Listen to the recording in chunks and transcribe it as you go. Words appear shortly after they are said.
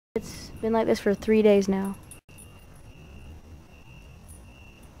It's been like this for 3 days now.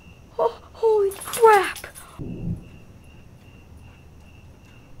 Oh, holy crap!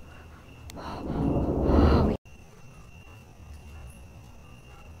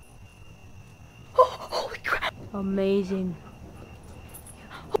 Oh, holy crap! Amazing.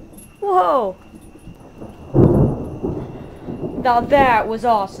 Whoa! Now that was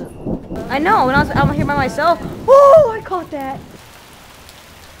awesome. I know, when I'm here by myself. Oh, I caught that.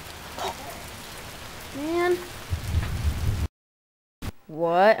 Man.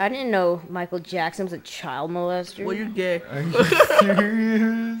 What? I didn't know Michael Jackson was a child molester. Well, you're gay. Are you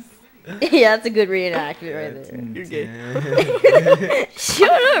serious? Yeah, that's a good reenactment right there. You're gay. Shut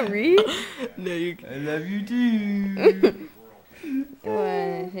up, Reed. No, you. I love you too.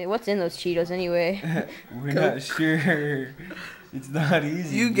 Hey, what's in those Cheetos anyway? We're not sure. It's not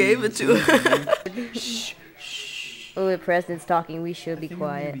easy. You gave it to her. Shh. Oh, the president's talking. We should be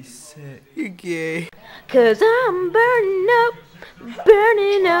quiet. Be sick. You're gay. 'Cause I'm burning up,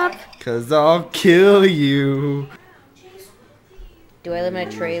 burning up. 'Cause I'll kill you. Do I live in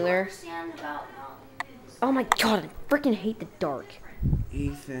a trailer? Oh my god, I freaking hate the dark.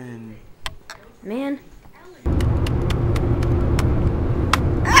 Ethan. Man.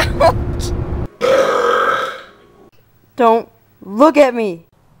 Don't look at me.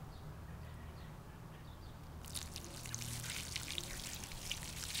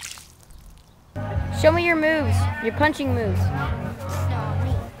 Show me your moves, your punching moves.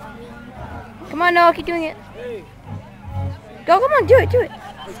 Come on, Noah, keep doing it. Go, come on, do it, do it.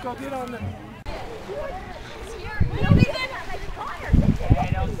 Let's go get on the...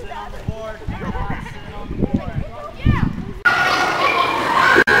 Hey, don't sit on the board. You're not sitting on the board.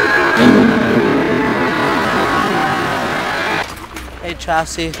 Hey,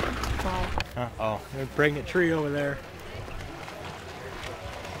 Chassis. Oh, bring a tree over there.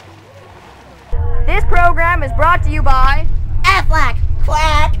 This program is brought to you by Aflac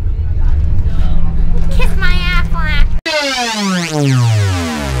Quack.